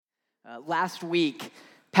Last week,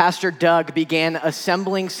 Pastor Doug began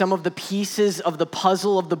assembling some of the pieces of the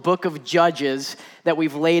puzzle of the book of Judges that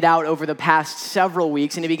we've laid out over the past several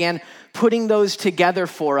weeks, and he began putting those together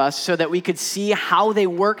for us so that we could see how they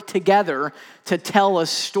work together to tell a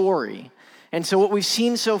story. And so what we've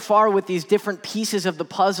seen so far with these different pieces of the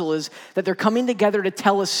puzzle is that they're coming together to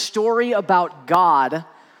tell a story about God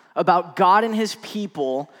and his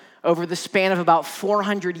people over the span of about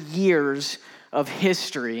 400 years of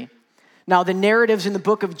history. Now, the narratives in the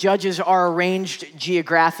book of Judges are arranged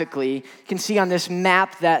geographically. You can see on this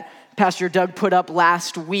map that Pastor Doug put up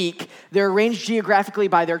last week, they're arranged geographically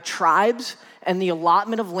by their tribes and the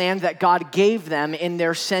allotment of land that God gave them in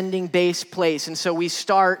their sending base place. And so we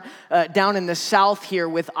start down in the south here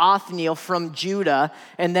with Othniel from Judah,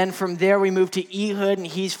 and then from there we move to Ehud, and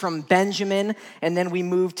he's from Benjamin, and then we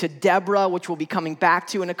move to Deborah, which we'll be coming back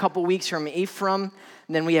to in a couple weeks, from Ephraim,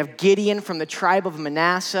 and then we have Gideon from the tribe of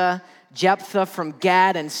Manasseh, Jephthah from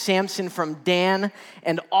Gad, and Samson from Dan,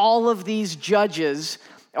 and all of these judges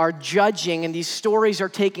are judging, and these stories are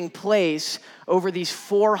taking place over these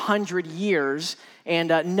 400 years, and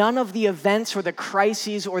none of the events or the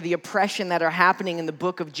crises or the oppression that are happening in the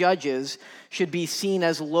book of Judges should be seen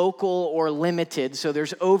as local or limited, so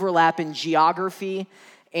there's overlap in geography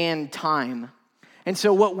and time. And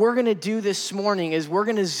so what we're going to do this morning is we're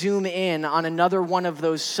going to zoom in on another one of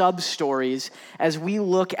those sub-stories as we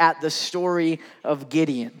look at the story of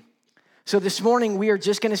Gideon. So this morning, we are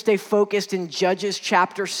just going to stay focused in Judges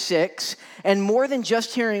chapter 6. And more than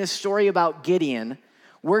just hearing a story about Gideon,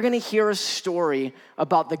 we're going to hear a story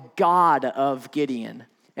about the God of Gideon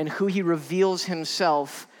and who he reveals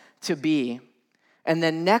himself to be. And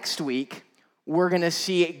then next week, we're going to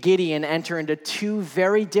see Gideon enter into two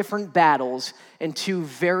very different battles in two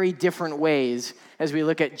very different ways as we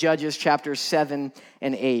look at Judges chapters 7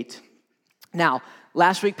 and 8. Now,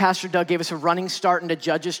 last week, Pastor Doug gave us a running start into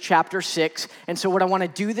Judges chapter 6. And so what I want to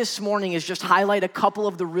do this morning is just highlight a couple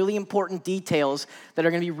of the really important details that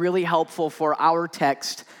are going to be really helpful for our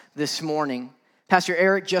text this morning. Pastor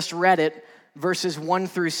Eric just read it. Verses 1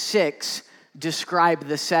 through 6 describe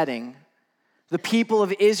the setting. The people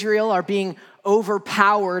of Israel are being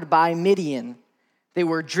overpowered by Midian. They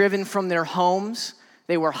were driven from their homes.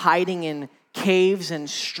 They were hiding in caves and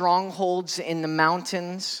strongholds in the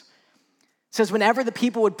mountains. It says whenever the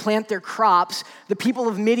people would plant their crops, the people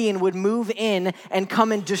of Midian would move in and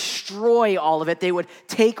come and destroy all of it. They would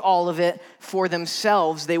take all of it for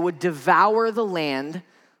themselves. They would devour the land,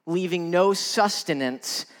 leaving no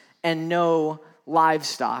sustenance and no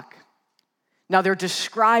livestock. Now, they're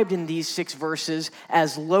described in these 6 verses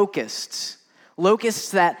as locusts.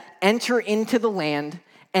 Locusts that enter into the land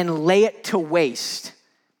and lay it to waste.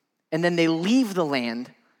 And then they leave the land,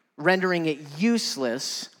 rendering it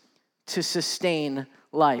useless to sustain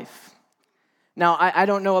life. Now, I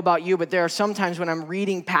don't know about you, but there are some times when I'm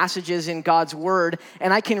reading passages in God's word,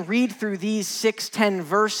 and I can read through these 10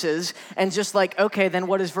 verses and just like, okay, then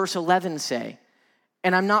what does verse 11 say?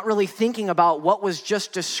 And I'm not really thinking about what was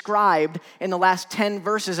just described in the last 10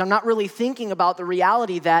 verses. I'm not really thinking about the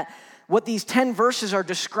reality that what these 10 verses are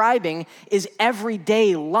describing is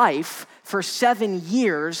everyday life for 7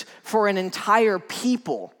 years for an entire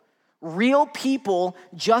people. Real people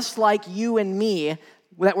just like you and me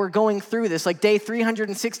that were going through this. Like day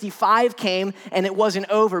 365 came and it wasn't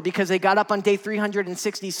over because they got up on day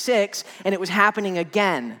 366 and it was happening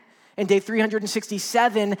again. And day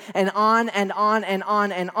 367 and on and on and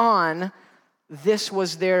on and on, this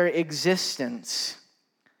was their existence.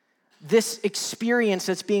 This experience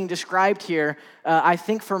that's being described here, I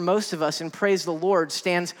think for most of us, and praise the Lord,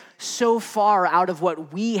 stands so far out of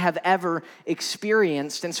what we have ever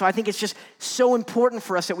experienced. And so I think it's just so important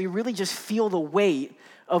for us that we really just feel the weight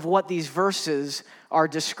of what these verses are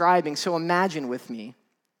describing. So imagine with me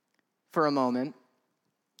for a moment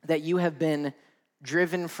that you have been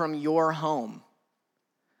driven from your home,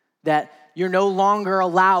 that you're no longer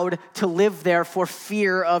allowed to live there for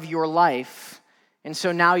fear of your life. And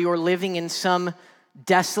so now you're living in some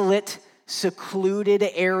desolate, secluded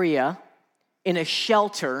area in a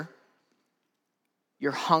shelter.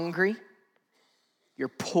 You're hungry, you're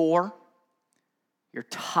poor, you're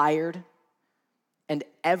tired, and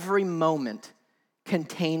every moment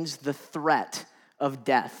contains the threat of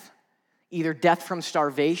death, either death from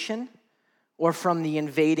starvation or from the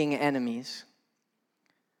invading enemies.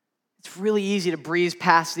 It's really easy to breeze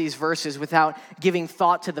past these verses without giving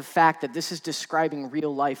thought to the fact that this is describing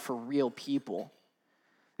real life for real people.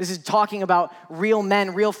 This is talking about real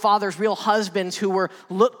men, real fathers, real husbands who were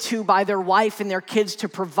looked to by their wife and their kids to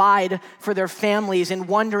provide for their families and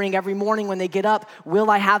wondering every morning when they get up, will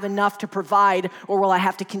I have enough to provide or will I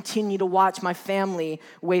have to continue to watch my family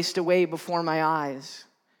waste away before my eyes?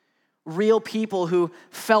 Real people who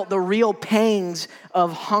felt the real pangs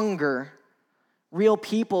of hunger. Real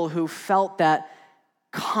people who felt that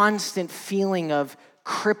constant feeling of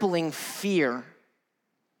crippling fear.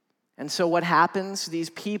 And so what happens? These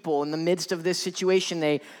people, in the midst of this situation,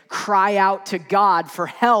 they cry out to God for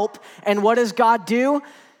help. And what does God do?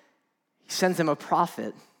 He sends them a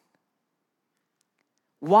prophet.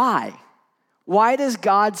 Why? Why does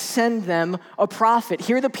God send them a prophet?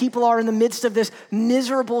 Here the people are in the midst of this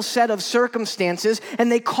miserable set of circumstances,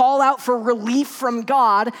 and they call out for relief from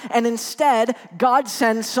God, and instead, God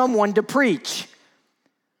sends someone to preach.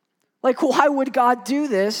 Like, why would God do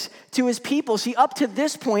this to his people? See, up to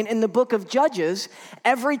this point in the book of Judges,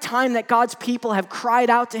 every time that God's people have cried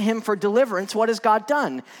out to him for deliverance, what has God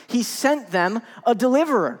done? He sent them a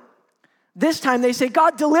deliverer. This time they say,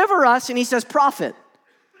 God, deliver us, and he says, prophet.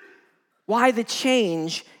 Why the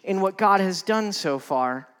change in what God has done so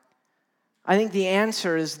far? I think the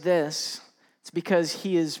answer is this. It's because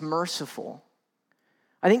he is merciful.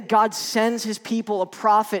 I think God sends his people a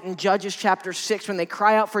prophet in Judges chapter 6 when they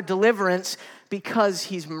cry out for deliverance because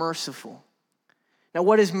he's merciful. Now,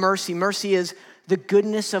 what is mercy? Mercy is the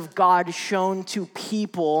goodness of God shown to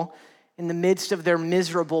people in the midst of their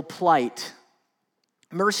miserable plight.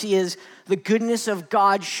 Mercy is the goodness of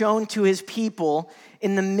God shown to his people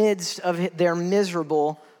in the midst of their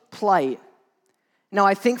miserable plight. Now,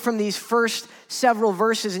 I think from these first several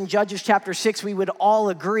verses in Judges chapter 6, we would all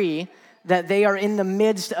agree that they are in the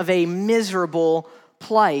midst of a miserable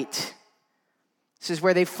plight. This is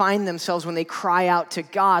where they find themselves when they cry out to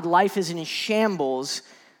God. Life is in shambles,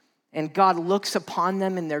 and God looks upon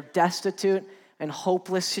them in their destitute and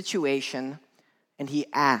hopeless situation, and he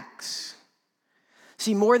acts.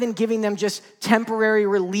 See, more than giving them just temporary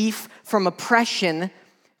relief from oppression,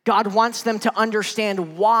 God wants them to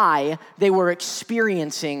understand why they were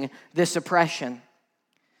experiencing this oppression.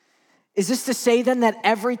 Is this to say then that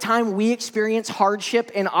every time we experience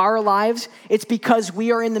hardship in our lives, it's because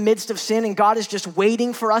we are in the midst of sin and God is just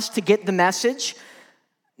waiting for us to get the message?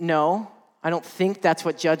 No, I don't think that's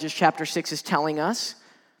what Judges chapter 6 is telling us.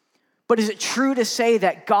 But is it true to say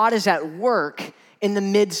that God is at work in the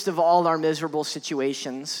midst of all our miserable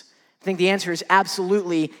situations? I think the answer is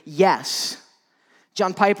absolutely yes.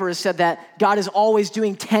 John Piper has said that God is always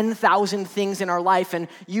doing 10,000 things in our life, and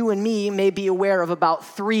you and me may be aware of about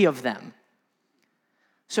 3 of them.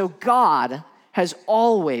 So God has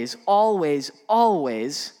always,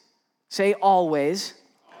 say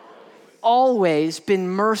always been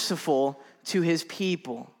merciful to his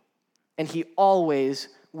people, and he always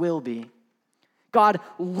will be. God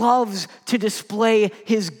loves to display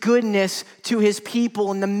his goodness to his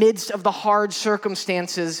people in the midst of the hard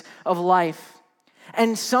circumstances of life.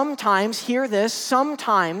 And sometimes, hear this,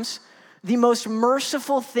 sometimes the most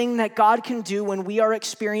merciful thing that God can do when we are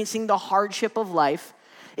experiencing the hardship of life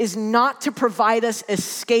is not to provide us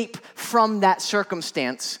escape from that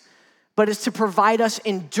circumstance, but is to provide us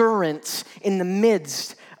endurance in the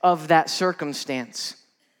midst of that circumstance.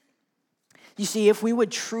 You see, if we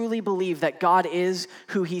would truly believe that God is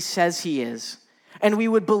who he says he is, and we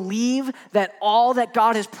would believe that all that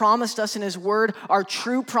God has promised us in his word are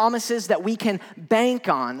true promises that we can bank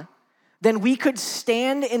on, then we could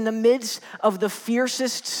stand in the midst of the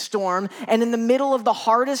fiercest storm and in the middle of the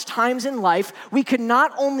hardest times in life, we could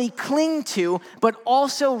not only cling to, but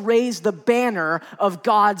also raise the banner of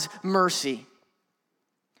God's mercy.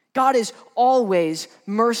 God is always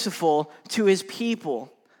merciful to his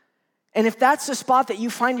people. And if that's the spot that you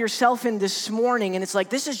find yourself in this morning, and it's like,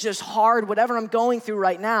 this is just hard, whatever I'm going through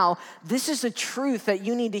right now, this is the truth that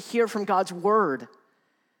you need to hear from God's word.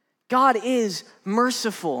 God is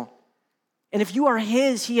merciful. And if you are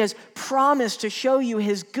his, he has promised to show you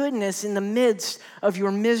his goodness in the midst of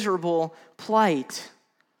your miserable plight.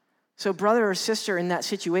 So brother or sister in that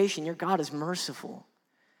situation, your God is merciful.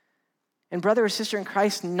 And brother or sister in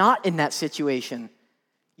Christ not in that situation,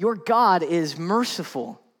 your God is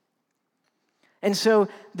merciful. And so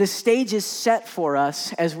the stage is set for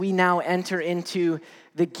us as we now enter into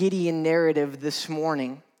the Gideon narrative this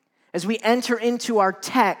morning. As we enter into our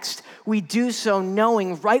text, we do so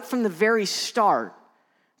knowing right from the very start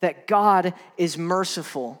that God is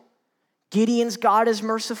merciful. Gideon's God is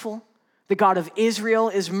merciful. The God of Israel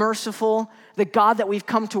is merciful. The God that we've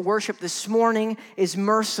come to worship this morning is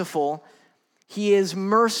merciful. He is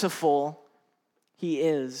merciful. He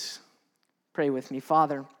is. Pray with me.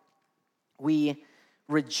 Father, we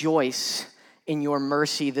rejoice in your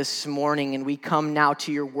mercy this morning. And we come now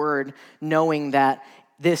to your word knowing that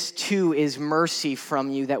this too is mercy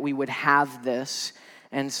from you, that we would have this.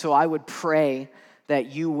 And so I would pray that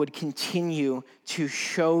you would continue to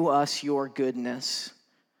show us your goodness.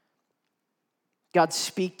 God,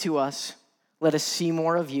 speak to us. Let us see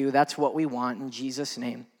more of you. That's what we want. In Jesus'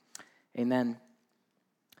 name, amen.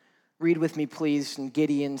 Read with me, please, in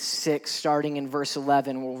Gideon 6, starting in verse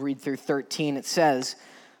 11. We'll read through 13. It says,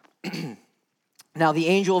 Now the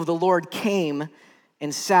angel of the Lord came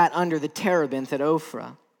and sat under the terebinth at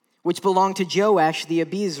Ophrah, which belonged to Joash the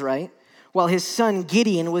Abiezrite, while his son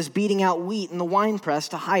Gideon was beating out wheat in the winepress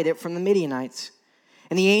to hide it from the Midianites.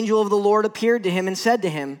 And the angel of the Lord appeared to him and said to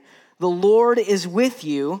him, The Lord is with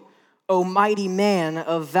you, O mighty man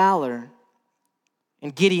of valor.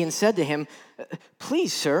 And Gideon said to him,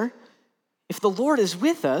 Please, sir, if the Lord is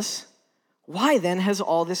with us, why then has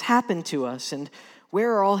all this happened to us? And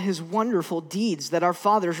where are all his wonderful deeds that our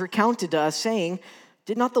fathers recounted to us, saying,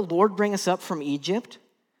 Did not the Lord bring us up from Egypt?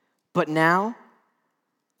 But now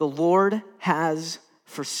the Lord has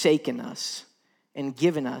forsaken us and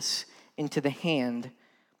given us into the hand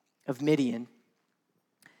of Midian.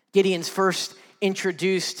 Gideon's first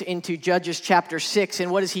introduced into Judges chapter 6, and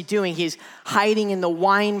what is he doing? He's hiding in the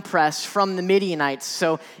wine press from the Midianites.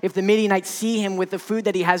 So if the Midianites see him with the food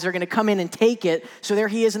that he has, they're going to come in and take it. So there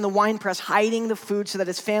he is in the wine press, hiding the food so that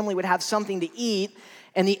his family would have something to eat.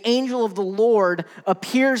 And the angel of the Lord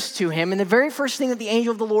appears to him, and the very first thing that the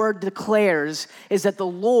angel of the Lord declares is that the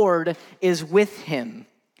Lord is with him.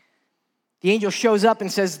 The angel shows up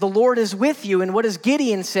and says, The Lord is with you. And what does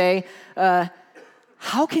Gideon say?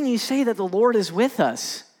 How can you say that the Lord is with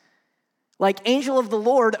us? Like, angel of the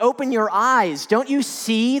Lord, open your eyes. Don't you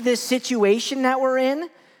see this situation that we're in?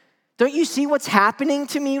 Don't you see what's happening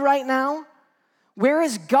to me right now? Where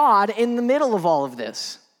is God in the middle of all of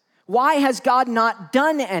this? Why has God not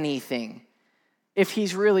done anything if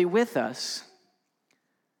he's really with us?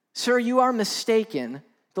 Sir, you are mistaken.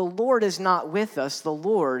 The Lord is not with us. The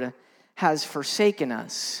Lord has forsaken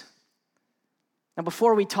us. Now,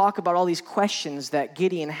 before we talk about all these questions that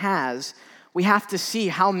Gideon has, we have to see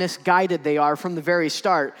how misguided they are from the very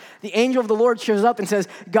start. The angel of the Lord shows up and says,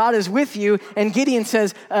 God is with you, and Gideon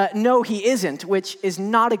says, no, he isn't, which is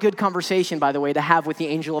not a good conversation, by the way, to have with the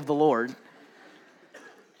angel of the Lord.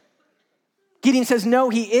 Gideon says, no,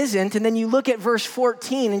 he isn't, and then you look at verse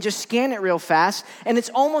 14 and just scan it real fast, and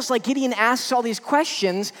it's almost like Gideon asks all these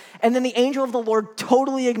questions, and then the angel of the Lord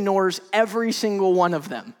totally ignores every single one of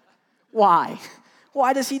them. Why?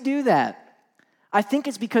 Why does he do that? I think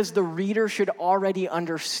it's because the reader should already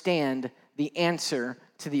understand the answer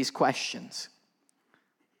to these questions.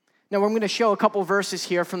 Now, I'm going to show a couple verses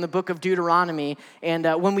here from the book of Deuteronomy, and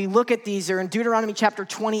when we look at these, they're in Deuteronomy chapter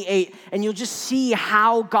 28, and you'll just see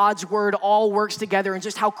how God's word all works together and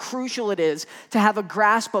just how crucial it is to have a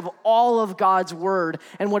grasp of all of God's word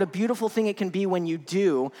and what a beautiful thing it can be when you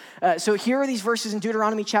do. So here are these verses in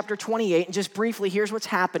Deuteronomy chapter 28, and just briefly, here's what's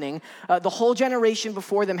happening. The whole generation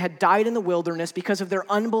before them had died in the wilderness because of their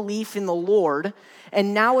unbelief in the Lord,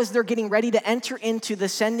 and now as they're getting ready to enter into the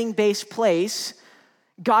sending base place,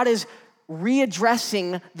 God is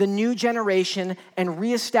readdressing the new generation and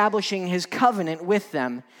reestablishing his covenant with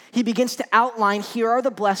them. He begins to outline, here are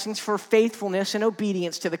the blessings for faithfulness and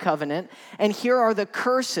obedience to the covenant, and here are the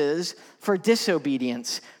curses for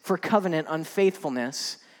disobedience, for covenant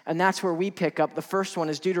unfaithfulness. And that's where we pick up. The first one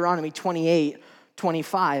is Deuteronomy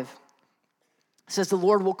 28:25. It says, the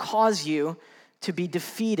Lord will cause you to be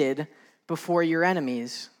defeated before your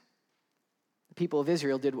enemies. The people of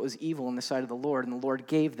Israel did what was evil in the sight of the Lord, and the Lord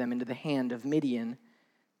gave them into the hand of Midian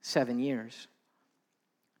 7 years.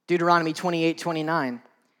 Deuteronomy 28:29.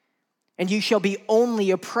 And you shall be only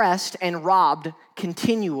oppressed and robbed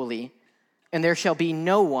continually, and there shall be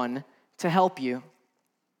no one to help you.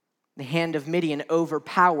 The hand of Midian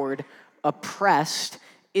overpowered, oppressed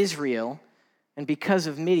Israel, and because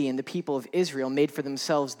of Midian, the people of Israel made for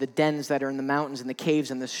themselves the dens that are in the mountains and the caves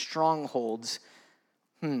and the strongholds.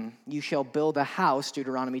 You shall build a house,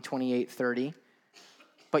 Deuteronomy 28:30,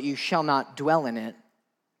 but you shall not dwell in it.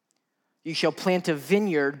 You shall plant a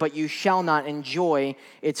vineyard, but you shall not enjoy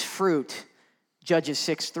its fruit, Judges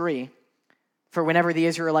 6:3. For whenever the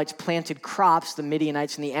Israelites planted crops, the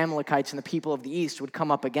Midianites and the Amalekites and the people of the east would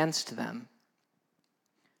come up against them.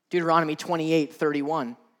 Deuteronomy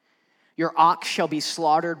 28:31. Your ox shall be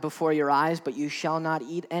slaughtered before your eyes, but you shall not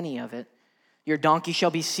eat any of it. Your donkey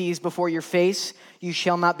shall be seized before your face, you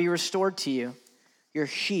shall not be restored to you. Your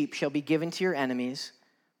sheep shall be given to your enemies,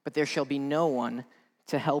 but there shall be no one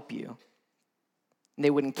to help you. And they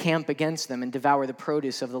would encamp against them and devour the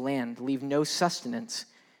produce of the land, leave no sustenance,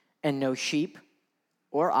 and no sheep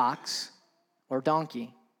or ox or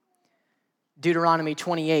donkey. Deuteronomy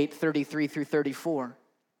 28:33-34.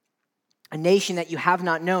 A nation that you have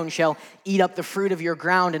not known shall eat up the fruit of your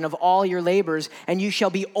ground and of all your labors, and you shall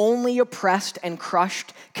be only oppressed and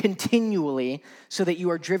crushed continually, so that you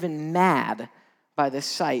are driven mad by the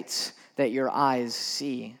sights that your eyes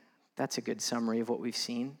see. That's a good summary of what we've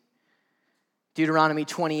seen. Deuteronomy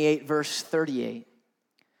 28:38.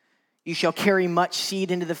 You shall carry much seed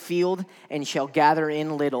into the field and shall gather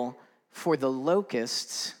in little, for the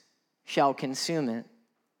locusts shall consume it.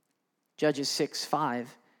 Judges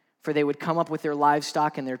 6:5. For they would come up with their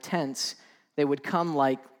livestock and their tents. They would come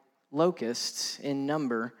like locusts in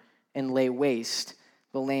number and lay waste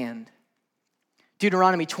the land.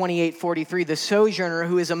 Deuteronomy 28:43, the sojourner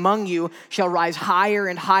who is among you shall rise higher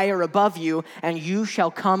and higher above you, and you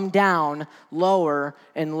shall come down lower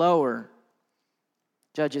and lower.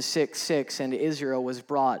 Judges 6:6, and Israel was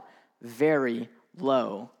brought very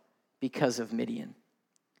low because of Midian.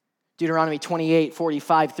 Deuteronomy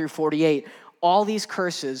 28:45-48, all these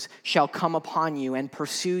curses shall come upon you and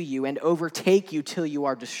pursue you and overtake you till you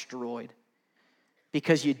are destroyed,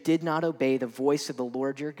 because you did not obey the voice of the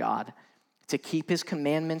Lord your God to keep his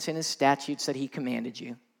commandments and his statutes that he commanded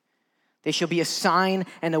you. They shall be a sign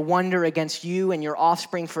and a wonder against you and your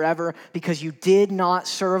offspring forever, because you did not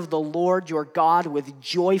serve the Lord your God with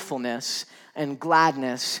joyfulness and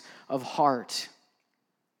gladness of heart.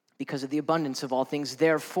 Because of the abundance of all things,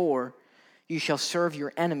 therefore, you shall serve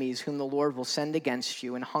your enemies whom the Lord will send against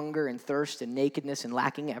you in hunger and thirst and nakedness and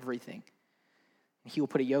lacking everything. He will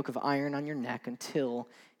put a yoke of iron on your neck until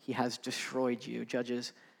he has destroyed you.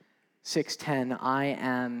 Judges 6:10, I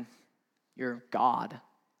am your God.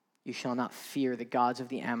 You shall not fear the gods of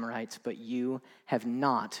the Amorites, but you have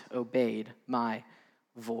not obeyed my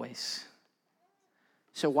voice.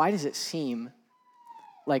 So why does it seem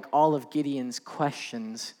like all of Gideon's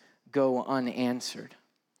questions go unanswered?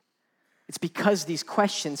 It's because these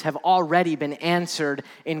questions have already been answered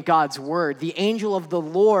in God's word. The angel of the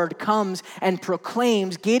Lord comes and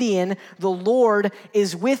proclaims, Gideon, the Lord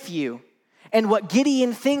is with you. And what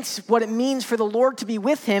Gideon thinks, what it means for the Lord to be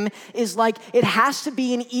with him is like it has to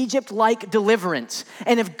be an Egypt-like deliverance.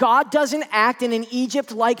 And if God doesn't act in an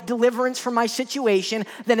Egypt-like deliverance from my situation,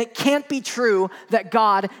 then it can't be true that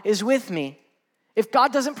God is with me. If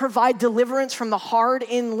God doesn't provide deliverance from the hard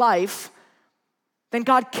in life, then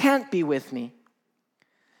God can't be with me.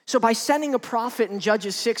 So by sending a prophet in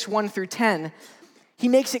Judges 6:1-10, he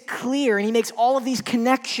makes it clear and he makes all of these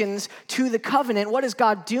connections to the covenant. What is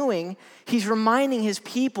God doing? He's reminding his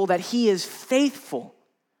people that he is faithful.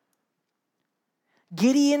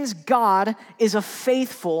 Gideon's God is a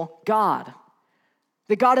faithful God.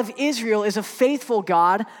 The God of Israel is a faithful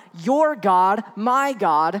God. Your God, my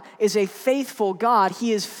God, is a faithful God.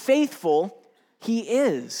 He is faithful. He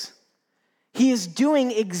is. He is doing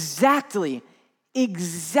exactly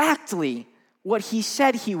what he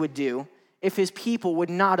said he would do if his people would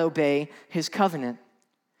not obey his covenant.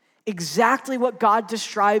 Exactly what God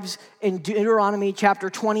describes in Deuteronomy chapter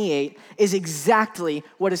 28 is exactly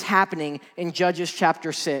what is happening in Judges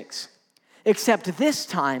chapter 6. Except this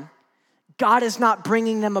time, God is not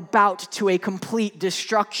bringing them about to a complete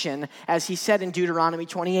destruction, as he said in Deuteronomy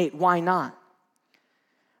 28. Why not?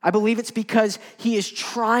 I believe it's because he is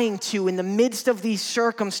trying to, in the midst of these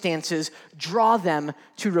circumstances, draw them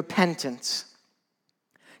to repentance.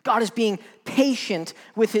 God is being patient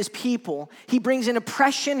with his people. He brings in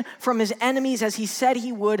oppression from his enemies as he said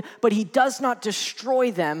he would, but he does not destroy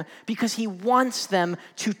them because he wants them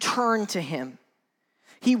to turn to him.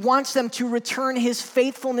 He wants them to return his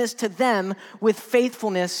faithfulness to them with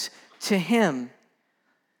faithfulness to him.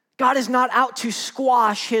 God is not out to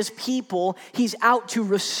squash his people. He's out to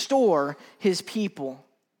restore his people.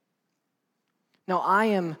 Now, I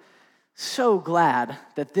am so glad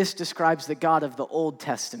that this describes the God of the Old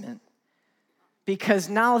Testament, because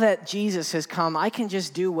now that Jesus has come, I can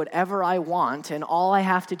just do whatever I want, and all I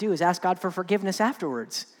have to do is ask God for forgiveness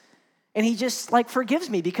afterwards. And he just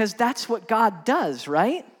forgives me, because that's what God does,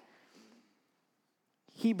 right?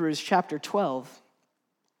 Hebrews chapter 12.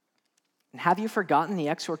 And have you forgotten the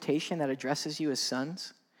exhortation that addresses you as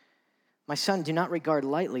sons? My son, do not regard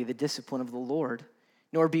lightly the discipline of the Lord,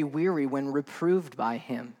 nor be weary when reproved by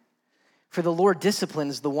him. For the Lord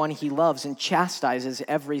disciplines the one he loves and chastises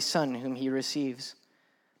every son whom he receives.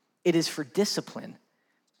 It is for discipline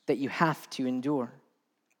that you have to endure.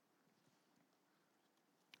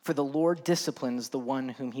 For the Lord disciplines the one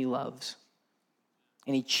whom he loves,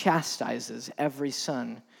 and he chastises every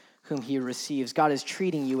son whom he receives. God is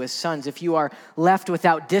treating you as sons. If you are left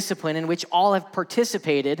without discipline, in which all have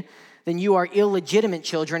participated, then you are illegitimate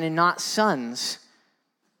children and not sons.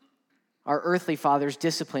 Our earthly fathers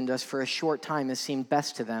disciplined us for a short time as seemed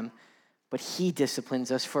best to them, but he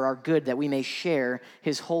disciplines us for our good, that we may share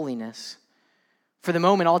his holiness. For the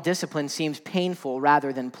moment, all discipline seems painful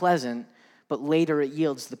rather than pleasant, but later it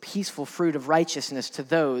yields the peaceful fruit of righteousness to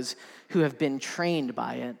those who have been trained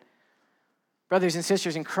by it. Brothers and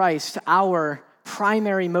sisters in Christ, our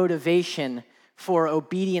primary motivation for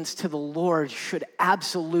obedience to the Lord should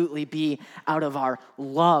absolutely be out of our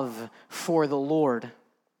love for the Lord.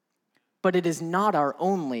 But it is not our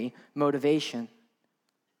only motivation.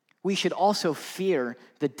 We should also fear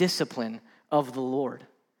the discipline of the Lord.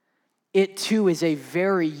 It too is a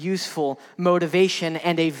very useful motivation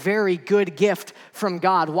and a very good gift from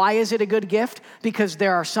God. Why is it a good gift? Because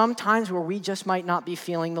there are some times where we just might not be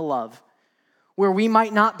feeling the love, where we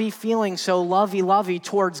might not be feeling so lovey-lovey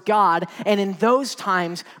towards God. And in those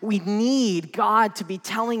times, we need God to be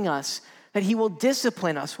telling us that he will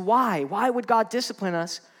discipline us. Why? Why would God discipline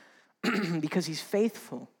us? Because he's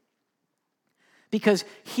faithful. Because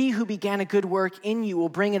he who began a good work in you will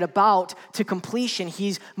bring it about to completion.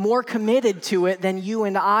 He's more committed to it than you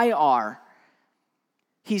and I are.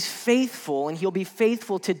 He's faithful, and he'll be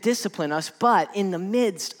faithful to discipline us, but in the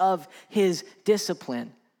midst of his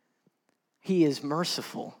discipline, he is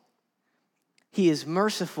merciful. He is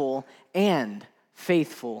merciful and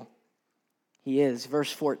faithful. He is.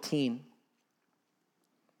 Verse 14.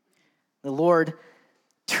 The Lord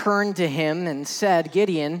turned to him and said,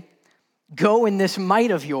 Gideon, go in this might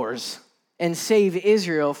of yours and save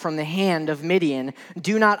Israel from the hand of Midian.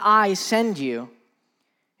 Do not I send you?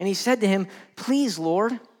 And he said to him, please,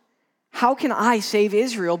 Lord, how can I save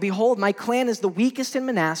Israel? Behold, my clan is the weakest in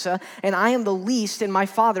Manasseh, and I am the least in my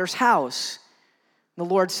father's house. And the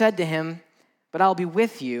Lord said to him, but I'll be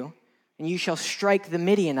with you, and you shall strike the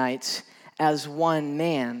Midianites as one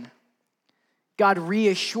man. God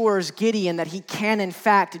reassures Gideon that he can in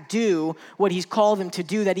fact do what he's called him to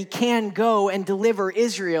do, that he can go and deliver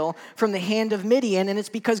Israel from the hand of Midian, and it's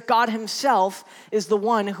because God himself is the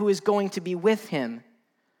one who is going to be with him.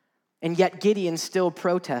 And yet Gideon still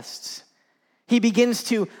protests. He begins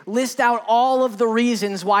to list out all of the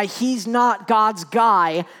reasons why he's not God's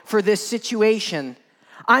guy for this situation.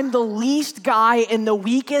 I'm the least guy in the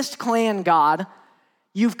weakest clan, God.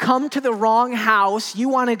 You've come to the wrong house. You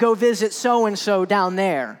want to go visit so-and-so down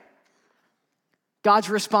there. God's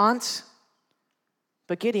response,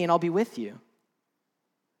 but Gideon, I'll be with you.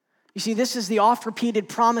 You see, this is the oft-repeated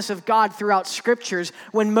promise of God throughout scriptures.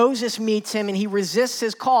 When Moses meets him and he resists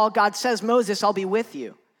his call, God says, Moses, I'll be with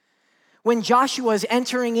you. When Joshua is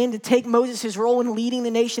entering in to take Moses' role in leading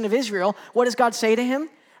the nation of Israel, what does God say to him?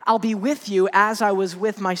 I'll be with you as I was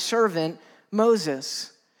with my servant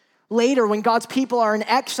Moses. Later, when God's people are in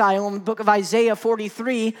exile in the book of Isaiah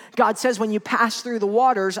 43, God says, when you pass through the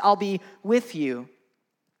waters, I'll be with you.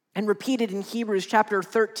 And repeated in Hebrews chapter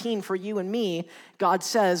 13 for you and me, God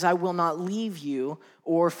says, I will not leave you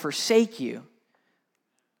or forsake you.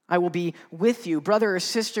 I will be with you. Brother or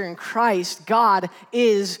sister in Christ, God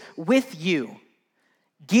is with you.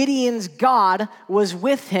 Gideon's God was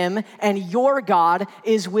with him, and your God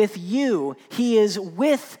is with you. He is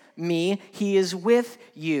with me. He is with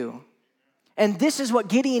you. And this is what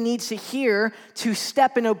Gideon needs to hear to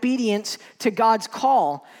step in obedience to God's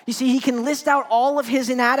call. You see, he can list out all of his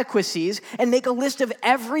inadequacies and make a list of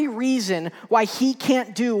every reason why he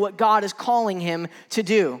can't do what God is calling him to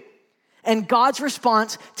do. And God's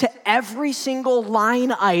response to every single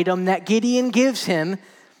line item that Gideon gives him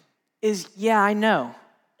is, yeah, I know,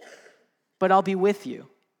 but I'll be with you.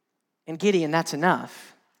 And Gideon, that's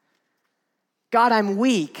enough. God, I'm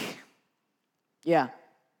weak. Yeah,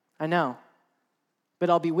 I know, but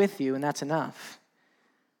I'll be with you, and that's enough.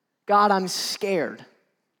 God, I'm scared.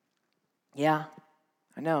 Yeah,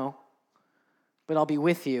 I know, but I'll be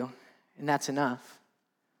with you, and that's enough.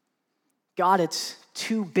 God, it's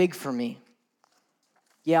too big for me.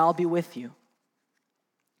 Yeah, I'll be with you,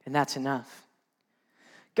 and that's enough.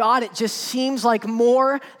 God, it just seems like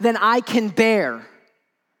more than I can bear.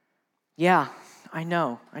 Yeah, I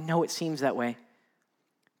know it seems that way,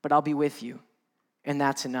 but I'll be with you, and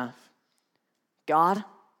that's enough. God,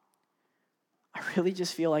 I really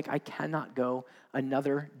just feel like I cannot go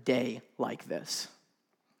another day like this.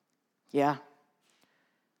 Yeah,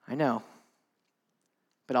 I know,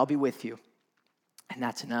 but I'll be with you, and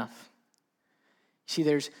that's enough. See,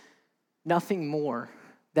 there's nothing more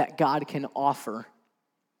that God can offer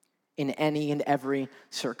in any and every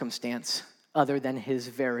circumstance other than his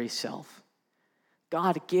very self.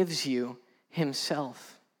 God gives you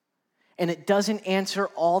himself. And it doesn't answer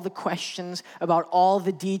all the questions about all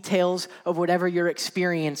the details of whatever you're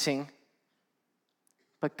experiencing.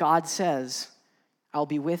 But God says, I'll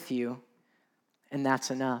be with you, and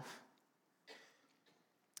that's enough.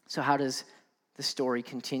 So how does the story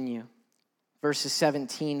continue? Verses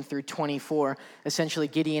 17 through 24, essentially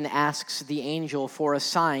Gideon asks the angel for a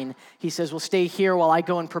sign. He says, well, stay here while I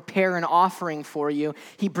go and prepare an offering for you.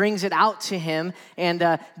 He brings it out to him,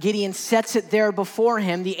 and Gideon sets it there before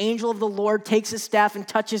him. The angel of the Lord takes his staff and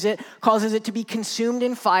touches it, causes it to be consumed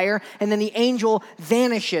in fire, and then the angel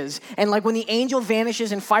vanishes. And like when the angel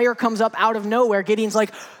vanishes and fire comes up out of nowhere, Gideon's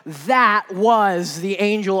like, that was the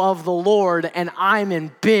angel of the Lord, and I'm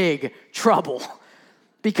in big trouble.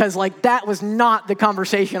 Because that was not the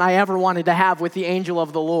conversation I ever wanted to have with the angel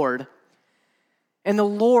of the Lord. And the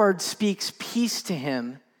Lord speaks peace to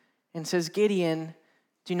him and says, Gideon,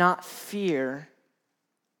 do not fear.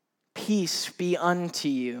 Peace be unto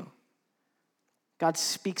you. God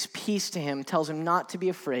speaks peace to him, tells him not to be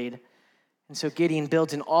afraid. And so Gideon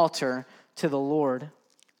builds an altar to the Lord.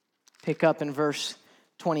 Pick up in verse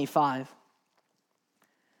 25.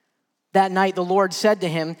 That night the Lord said to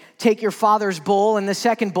him, take your father's bull and the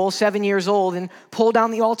second bull, 7 years old, and pull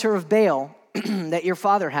down the altar of Baal that your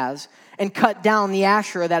father has, and cut down the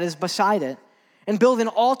Asherah that is beside it, and build an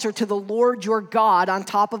altar to the Lord your God on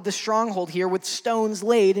top of the stronghold here with stones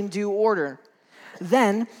laid in due order.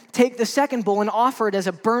 Then take the second bull and offer it as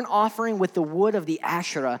a burnt offering with the wood of the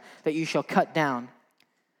Asherah that you shall cut down.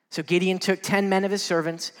 So Gideon took 10 men of his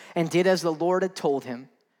servants and did as the Lord had told him.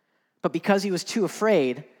 But because he was too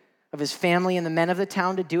afraid of his family and the men of the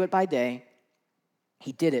town to do it by day,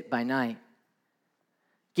 he did it by night.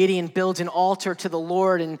 Gideon builds an altar to the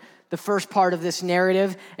Lord in the first part of this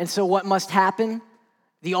narrative. And so what must happen?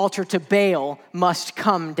 The altar to Baal must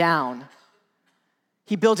come down.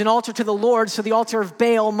 He builds an altar to the Lord, so the altar of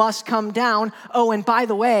Baal must come down. Oh, and by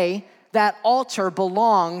the way, that altar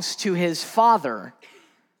belongs to his father.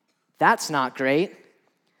 That's not great.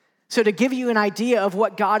 So to give you an idea of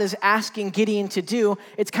what God is asking Gideon to do,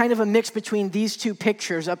 it's kind of a mix between these two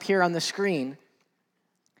pictures up here on the screen.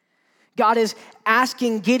 God is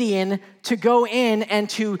asking Gideon to go in and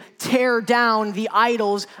to tear down the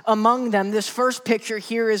idols among them. This first picture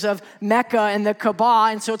here is of Mecca and the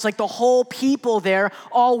Kaaba, and so it's like the whole people there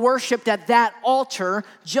all worshiped at that altar,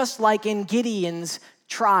 just like in Gideon's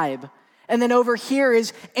tribe. And then over here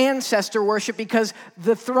is ancestor worship because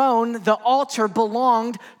the throne, the altar,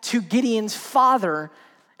 belonged to Gideon's father.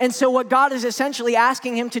 And so what God is essentially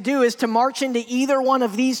asking him to do is to march into either one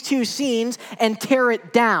of these two scenes and tear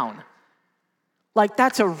it down.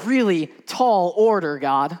 That's a really tall order,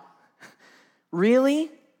 God. Really?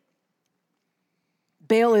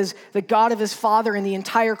 Baal is the god of his father, and the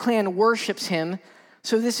entire clan worships him.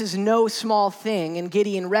 So this is no small thing, and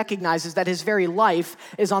Gideon recognizes that his very life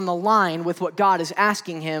is on the line with what God is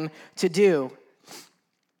asking him to do.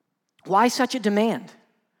 Why such a demand?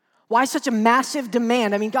 Why such a massive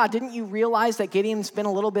demand? I mean, God, didn't you realize that Gideon's been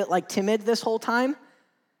a little bit timid this whole time?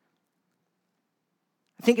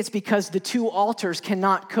 I think it's because the two altars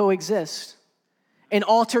cannot coexist. An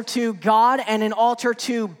altar to God and an altar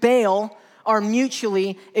to Baal are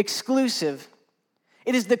mutually exclusive.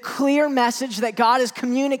 It is the clear message that God is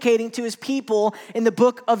communicating to his people in the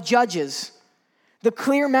book of Judges. The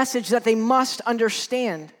clear message that they must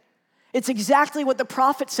understand. It's exactly what the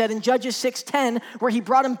prophet said in Judges 6:10, where he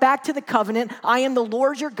brought him back to the covenant. I am the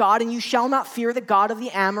Lord your God, and you shall not fear the God of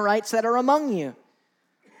the Amorites that are among you.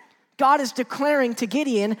 God is declaring to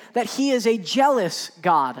Gideon that he is a jealous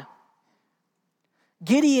God.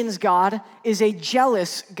 Gideon's God is a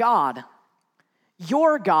jealous God.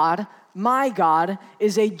 Your God, my God,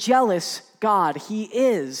 is a jealous God. He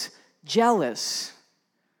is jealous.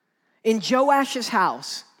 In Joash's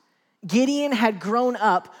house, Gideon had grown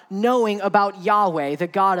up knowing about Yahweh, the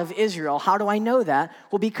God of Israel. How do I know that?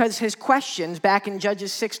 Well, because his questions back in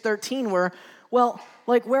Judges 6:13 were, what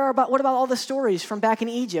about all the stories from back in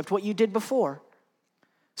Egypt, what you did before?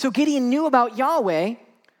 So Gideon knew about Yahweh,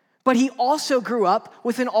 but he also grew up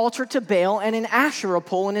with an altar to Baal and an Asherah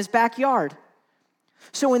pole in his backyard.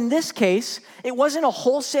 So in this case, it wasn't a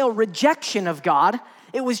wholesale rejection of God.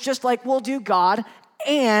 It was just we'll do God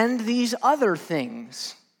and these other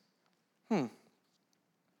things.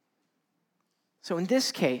 So in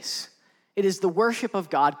this case, it is the worship of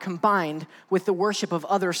God combined with the worship of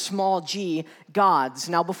other small g gods.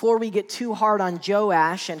 Now, before we get too hard on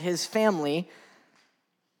Joash and his family,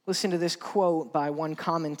 listen to this quote by one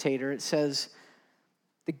commentator. It says,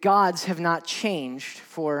 "The gods have not changed,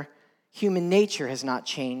 for human nature has not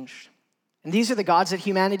changed. And these are the gods that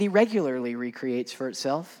humanity regularly recreates for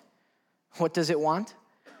itself. What does it want?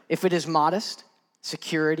 If it is modest,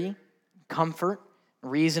 security, comfort,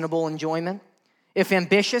 reasonable enjoyment. If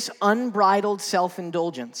ambitious, unbridled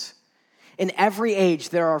self-indulgence. In every age,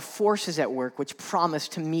 there are forces at work which promise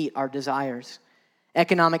to meet our desires.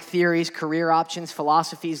 Economic theories, career options,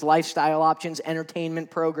 philosophies, lifestyle options,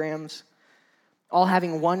 entertainment programs, all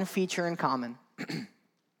having one feature in common.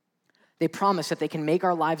 They promise that they can make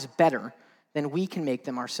our lives better than we can make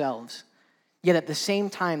them ourselves. Yet at the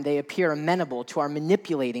same time, they appear amenable to our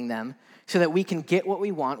manipulating them so that we can get what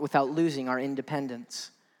we want without losing our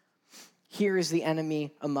independence. Here is the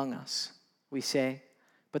enemy among us, we say,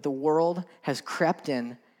 but the world has crept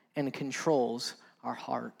in and controls our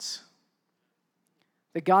hearts.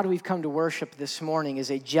 The God we've come to worship this morning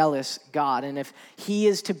is a jealous God, and if he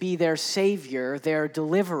is to be their savior, their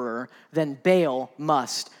deliverer, then Baal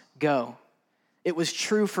must go. It was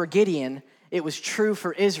true for Gideon, it was true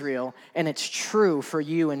for Israel, and it's true for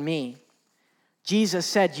you and me. Jesus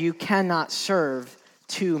said you cannot serve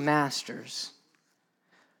two masters.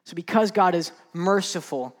 So because God is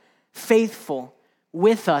merciful, faithful,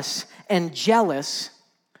 with us, and jealous,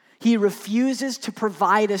 he refuses to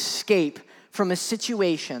provide escape from a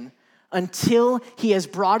situation until he has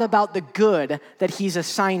brought about the good that he's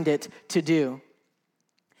assigned it to do.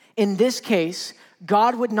 In this case,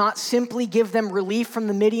 God would not simply give them relief from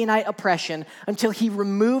the Midianite oppression until he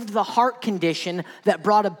removed the heart condition that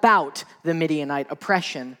brought about the Midianite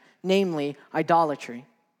oppression, namely idolatry.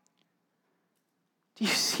 Do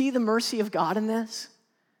you see the mercy of God in this?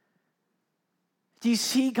 Do you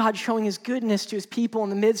see God showing his goodness to his people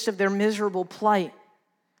in the midst of their miserable plight?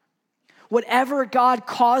 Whatever God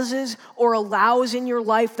causes or allows in your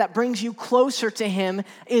life that brings you closer to him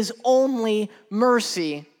is only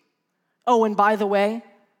mercy. Oh, and by the way,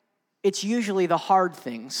 it's usually the hard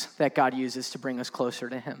things that God uses to bring us closer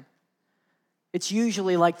to him. It's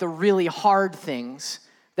usually like the really hard things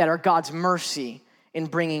that are God's mercy in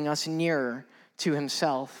bringing us nearer to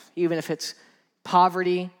himself, even if it's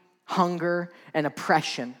poverty, hunger, and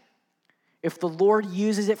oppression. If the Lord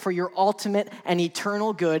uses it for your ultimate and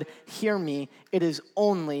eternal good, hear me, it is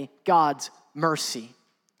only God's mercy.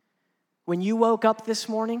 When you woke up this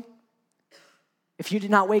morning, if you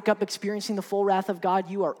did not wake up experiencing the full wrath of God,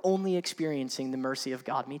 you are only experiencing the mercy of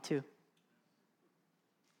God. Me too.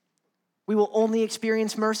 We will only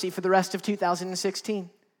experience mercy for the rest of 2016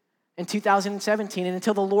 and 2017. And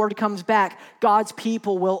until the Lord comes back, God's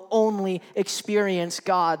people will only experience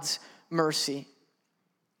God's mercy.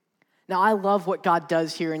 Now, I love what God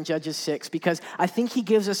does here in Judges 6 because I think he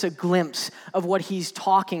gives us a glimpse of what he's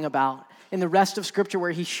talking about in the rest of Scripture,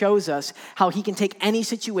 where he shows us how he can take any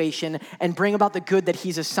situation and bring about the good that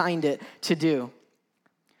he's assigned it to do.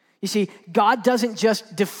 You see, God doesn't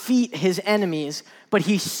just defeat his enemies, but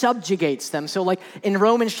he subjugates them. So like in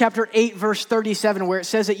Romans chapter 8, verse 37, where it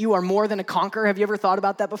says that you are more than a conqueror. Have you ever thought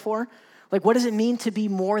about that before? Like, what does it mean to be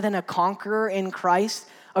more than a conqueror in Christ?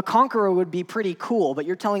 A conqueror would be pretty cool, but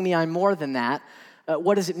you're telling me I'm more than that.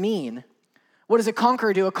 What does it mean? What does a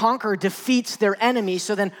conqueror do? A conqueror defeats their enemy.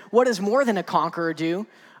 So then what does more than a conqueror do?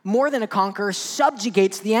 More than a conqueror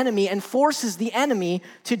subjugates the enemy and forces the enemy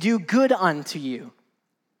to do good unto you.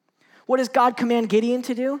 What does God command Gideon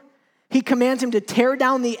to do? He commands him to tear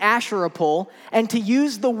down the Asherah pole and to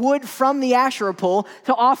use the wood from the Asherah pole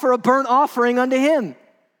to offer a burnt offering unto him.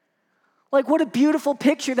 Like, what a beautiful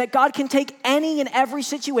picture that God can take any and every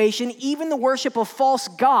situation, even the worship of false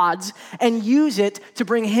gods, and use it to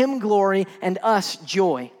bring him glory and us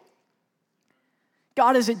joy.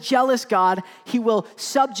 God is a jealous God. He will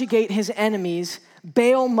subjugate his enemies.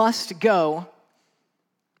 Baal must go.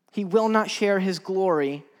 He will not share his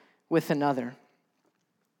glory with another.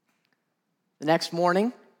 The next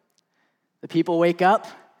morning, the people wake up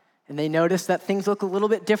and they notice that things look a little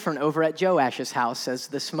bit different over at Joash's house as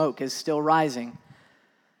the smoke is still rising.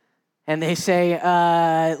 And they say,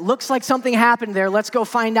 looks like something happened there. Let's go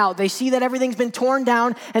find out. They see that everything's been torn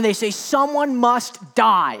down and they say, someone must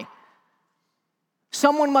die.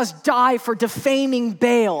 Someone must die for defaming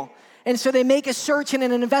Baal. And so they make a search and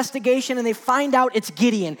an investigation and they find out it's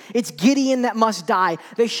Gideon. It's Gideon that must die.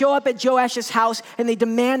 They show up at Joash's house and they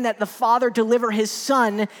demand that the father deliver his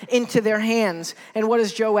son into their hands. And what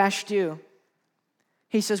does Joash do?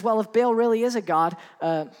 He says, well, if Baal really is a god,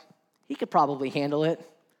 he could probably handle it.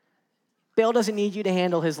 Baal doesn't need you to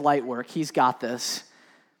handle his light work. He's got this.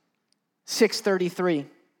 6:33.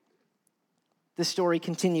 The story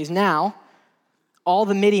continues. Now, all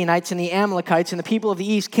the Midianites and the Amalekites and the people of the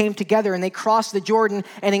east came together and they crossed the Jordan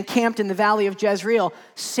and encamped in the valley of Jezreel.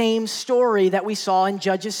 Same story that we saw in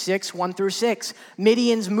Judges 6, 1-6.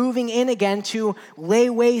 Midian's moving in again to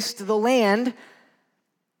lay waste the land,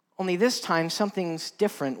 Only this time, something's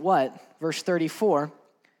different. What? Verse 34.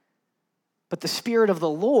 But the Spirit of the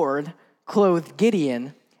Lord clothed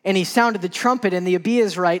Gideon, and he sounded the trumpet, and the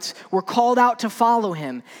Abiezrites were called out to follow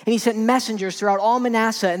him. And he sent messengers throughout all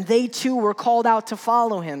Manasseh, and they too were called out to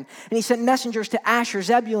follow him. And he sent messengers to Asher,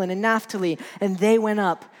 Zebulun, and Naphtali, and they went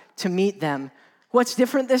up to meet them. What's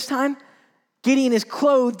different this time? Gideon is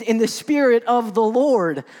clothed in the Spirit of the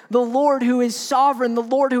Lord who is sovereign, the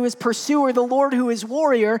Lord who is pursuer, the Lord who is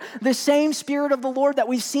warrior, the same Spirit of the Lord that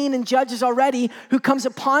we've seen in Judges already, who comes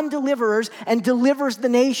upon deliverers and delivers the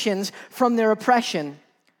nations from their oppression.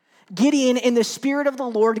 Gideon, in the Spirit of the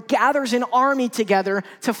Lord, gathers an army together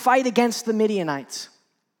to fight against the Midianites.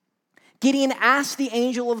 Gideon asked the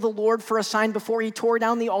angel of the Lord for a sign before he tore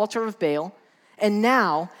down the altar of Baal. And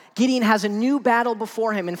now, Gideon has a new battle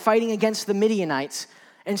before him in fighting against the Midianites.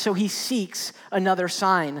 And so he seeks another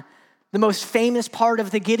sign. The most famous part of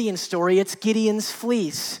the Gideon story, it's Gideon's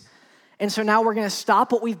fleece. And so now we're going to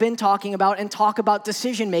stop what we've been talking about and talk about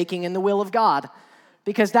decision-making in the will of God.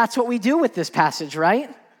 Because that's what we do with this passage, right?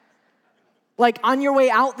 Like on your way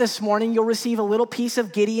out this morning, you'll receive a little piece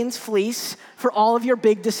of Gideon's fleece for all of your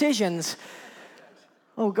big decisions.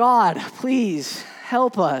 Oh God, please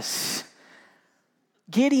help us.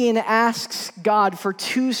 Gideon asks God for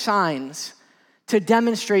two signs to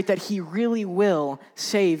demonstrate that he really will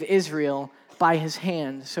save Israel by his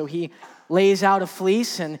hand. So he lays out a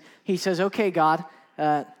fleece and he says, okay, God,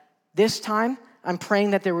 this time I'm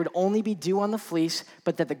praying that there would only be dew on the fleece,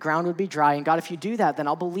 but that the ground would be dry. And God, if you do that, then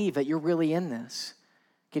I'll believe that you're really in this.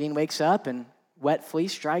 Gideon wakes up and wet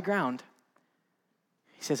fleece, dry ground.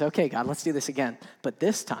 He says, okay, God, let's do this again. But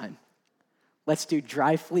this time, let's do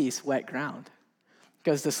dry fleece, wet ground.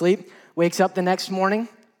 Goes to sleep, wakes up the next morning.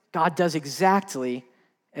 God does exactly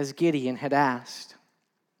as Gideon had asked.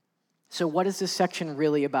 So what is this section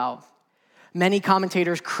really about? Many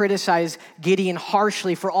commentators criticize Gideon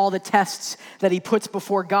harshly for all the tests that he puts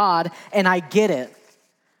before God, and I get it.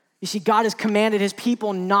 You see, God has commanded his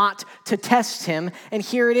people not to test him, and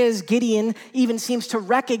here it is, Gideon even seems to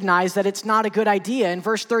recognize that it's not a good idea. In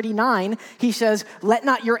verse 39, he says, "Let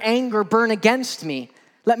not your anger burn against me.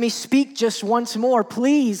 Let me speak just once more.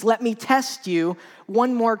 Please let me test you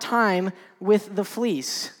one more time with the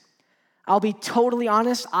fleece." I'll be totally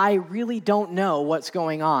honest, I really don't know what's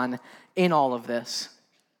going on in all of this.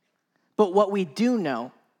 But what we do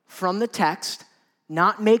know from the text,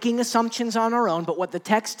 not making assumptions on our own, but what the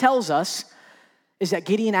text tells us is that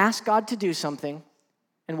Gideon asked God to do something,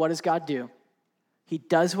 and what does God do? He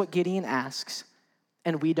does what Gideon asks,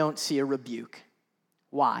 and we don't see a rebuke.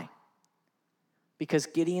 Why? Because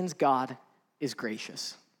Gideon's God is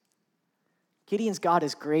gracious. Gideon's God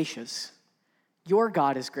is gracious. Your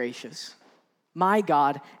God is gracious. My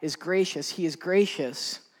God is gracious. He is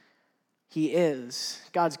gracious. He is.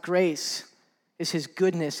 God's grace is his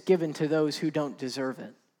goodness given to those who don't deserve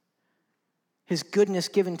it. His goodness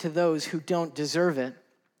given to those who don't deserve it.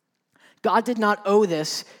 God did not owe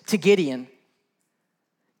this to Gideon.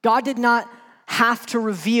 God did not have to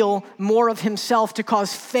reveal more of himself to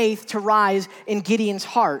cause faith to rise in Gideon's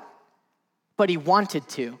heart, but he wanted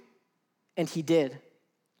to, and he did.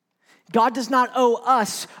 God does not owe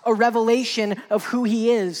us a revelation of who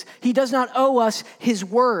he is. He does not owe us his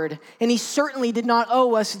word, and he certainly did not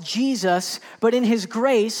owe us Jesus, but in his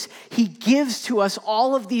grace, he gives to us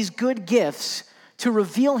all of these good gifts to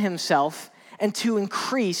reveal himself and to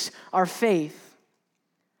increase our faith.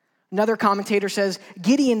 Another commentator says,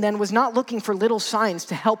 Gideon then was not looking for little signs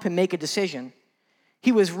to help him make a decision.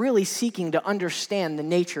 He was really seeking to understand the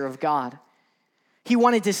nature of God. He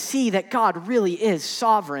wanted to see that God really is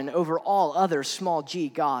sovereign over all other small g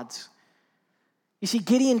gods. You see,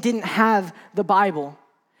 Gideon didn't have the Bible,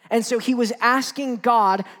 and so he was asking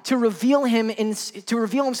God to reveal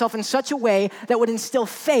himself in such a way that would instill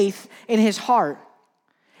faith in his heart.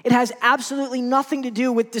 It has absolutely nothing to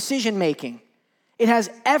do with decision making. It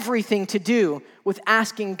has everything to do with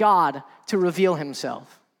asking God to reveal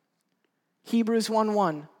himself. Hebrews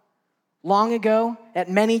 1:1. Long ago,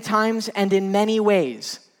 at many times and in many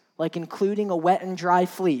ways, like including a wet and dry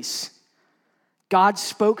fleece, God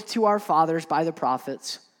spoke to our fathers by the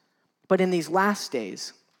prophets, but in these last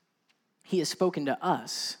days, he has spoken to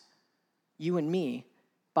us, you and me,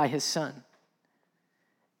 by his Son.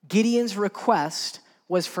 Gideon's request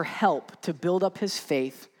was for help to build up his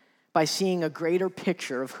faith by seeing a greater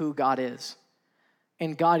picture of who God is,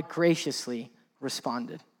 and God graciously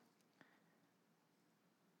responded.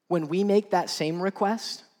 When we make that same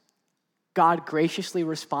request, God graciously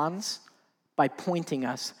responds by pointing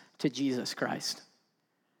us to Jesus Christ.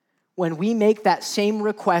 When we make that same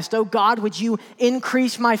request, oh God, would you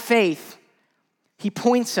increase my faith? He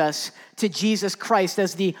points us to Jesus Christ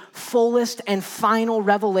as the fullest and final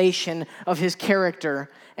revelation of his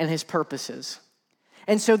character and his purposes.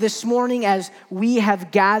 And so this morning, as we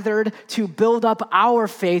have gathered to build up our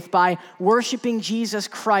faith by worshiping Jesus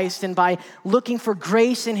Christ and by looking for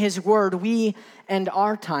grace in his word, we end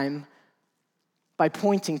our time by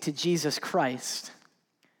pointing to Jesus Christ.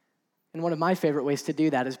 And one of my favorite ways to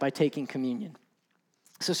do that is by taking communion.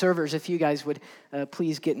 So servers, if you guys would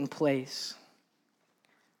please get in place.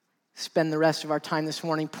 Spend the rest of our time this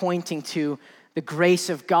morning pointing to the grace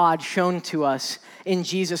of God shown to us in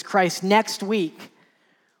Jesus Christ. Next week,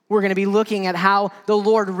 we're going to be looking at how the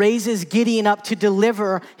Lord raises Gideon up to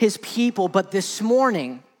deliver his people. But this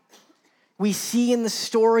morning, we see in the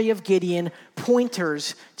story of Gideon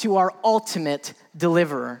pointers to our ultimate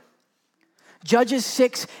deliverer. Judges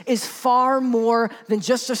 6 is far more than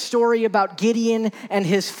just a story about Gideon and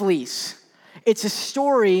his fleece. It's a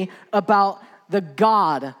story about the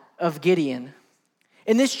God of Gideon.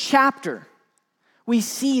 In this chapter, we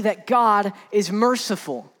see that God is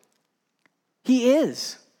merciful. He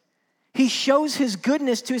is. He shows his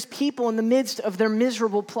goodness to his people in the midst of their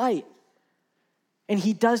miserable plight. And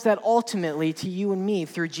he does that ultimately to you and me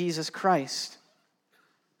through Jesus Christ.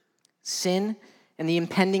 Sin and the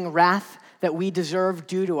impending wrath that we deserve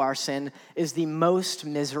due to our sin is the most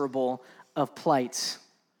miserable of plights.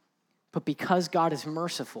 But because God is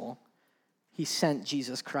merciful, he sent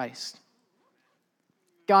Jesus Christ.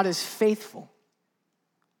 God is faithful.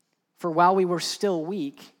 For while we were still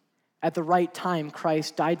weak, at the right time,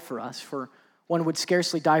 Christ died for us. For one would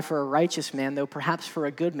scarcely die for a righteous man, though perhaps for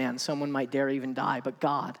a good man, someone might dare even die. But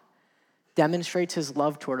God demonstrates his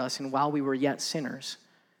love toward us, and while we were yet sinners,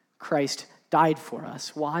 Christ died for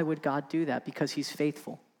us. Why would God do that? Because he's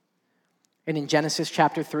faithful. And in Genesis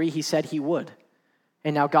chapter 3, he said he would.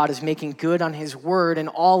 And now God is making good on his word and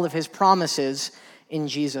all of his promises in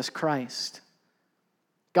Jesus Christ.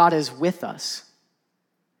 God is with us.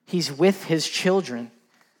 He's with his children.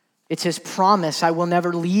 It's his promise, I will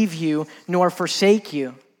never leave you nor forsake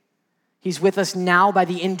you. He's with us now by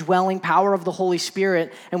the indwelling power of the Holy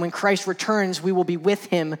Spirit, and when Christ returns, we will be with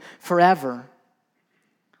him forever.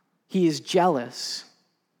 He is jealous.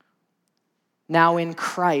 Now in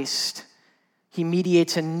Christ, he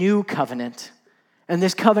mediates a new covenant. And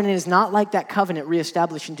this covenant is not like that covenant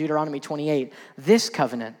reestablished in Deuteronomy 28. This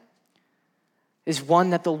covenant is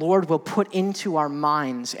one that the Lord will put into our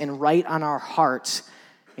minds and write on our hearts.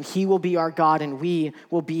 And he will be our God and we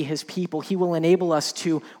will be his people. He will enable us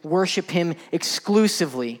to worship him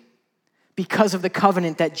exclusively. Because of the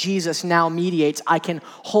covenant that Jesus now mediates, I can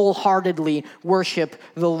wholeheartedly worship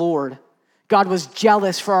the Lord. God was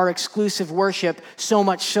jealous for our exclusive worship, so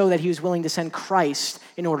much so that he was willing to send Christ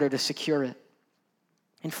in order to secure it.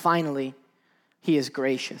 And finally, he is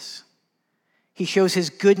gracious. He shows his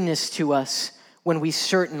goodness to us when we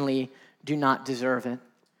certainly do not deserve it.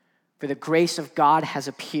 For the grace of God has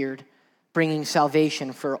appeared, bringing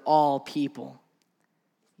salvation for all people.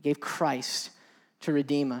 He gave Christ to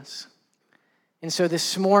redeem us. And so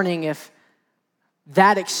this morning, if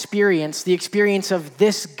that experience, the experience of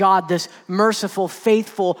this God, this merciful,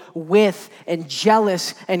 faithful, with and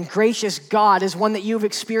jealous and gracious God is one that you've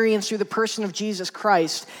experienced through the person of Jesus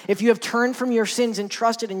Christ, if you have turned from your sins and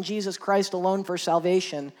trusted in Jesus Christ alone for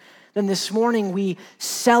salvation, then this morning we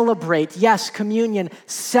celebrate, yes, communion,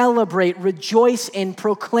 celebrate, rejoice, and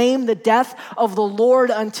proclaim the death of the Lord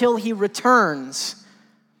until he returns.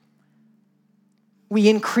 We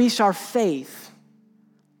increase our faith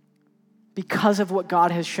because of what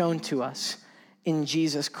God has shown to us in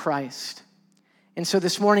Jesus Christ. And so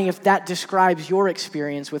this morning, if that describes your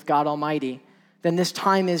experience with God Almighty, then this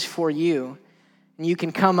time is for you. And you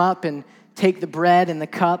can come up and take the bread and the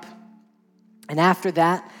cup. And after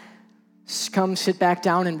that, come sit back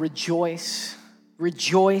down and rejoice.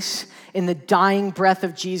 Rejoice in the dying breath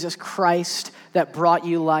of Jesus Christ that brought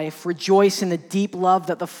you life. Rejoice in the deep love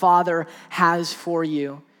that the Father has for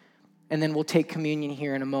you. And then we'll take communion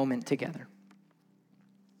here in a moment together.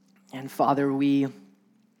 And Father, we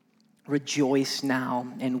rejoice now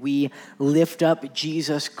and we lift up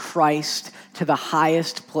Jesus Christ to the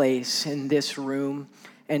highest place in this room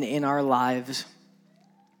and in our lives.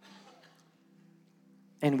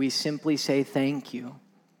 And we simply say thank you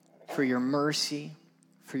for your mercy,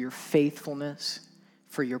 for your faithfulness,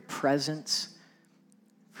 for your presence,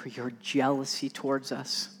 for your jealousy towards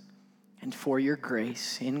us, and for your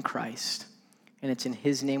grace in Christ. And it's in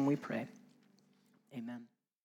his name we pray. Amen.